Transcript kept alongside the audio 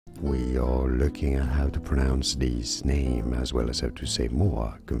we are looking at how to pronounce this name as well as how to say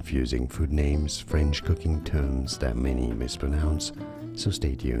more confusing food names, French cooking terms that many mispronounce, so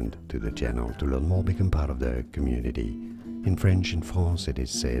stay tuned to the channel to learn more, become part of the community. In French, in France, it is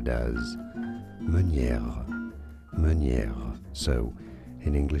said as Meuniere, Meuniere. So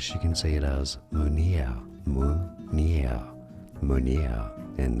in English you can say it as Meuniere, Meuniere, Meuniere,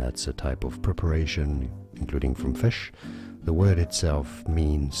 and that's a type of preparation including from fish. The word itself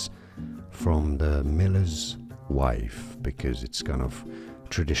means from the miller's wife, because it's kind of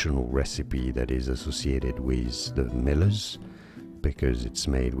traditional recipe that is associated with the millers, because it's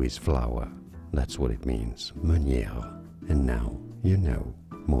made with flour. That's what it means, Meuniere. And now you know.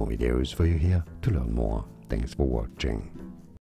 More videos for you here to learn more. Thanks for watching.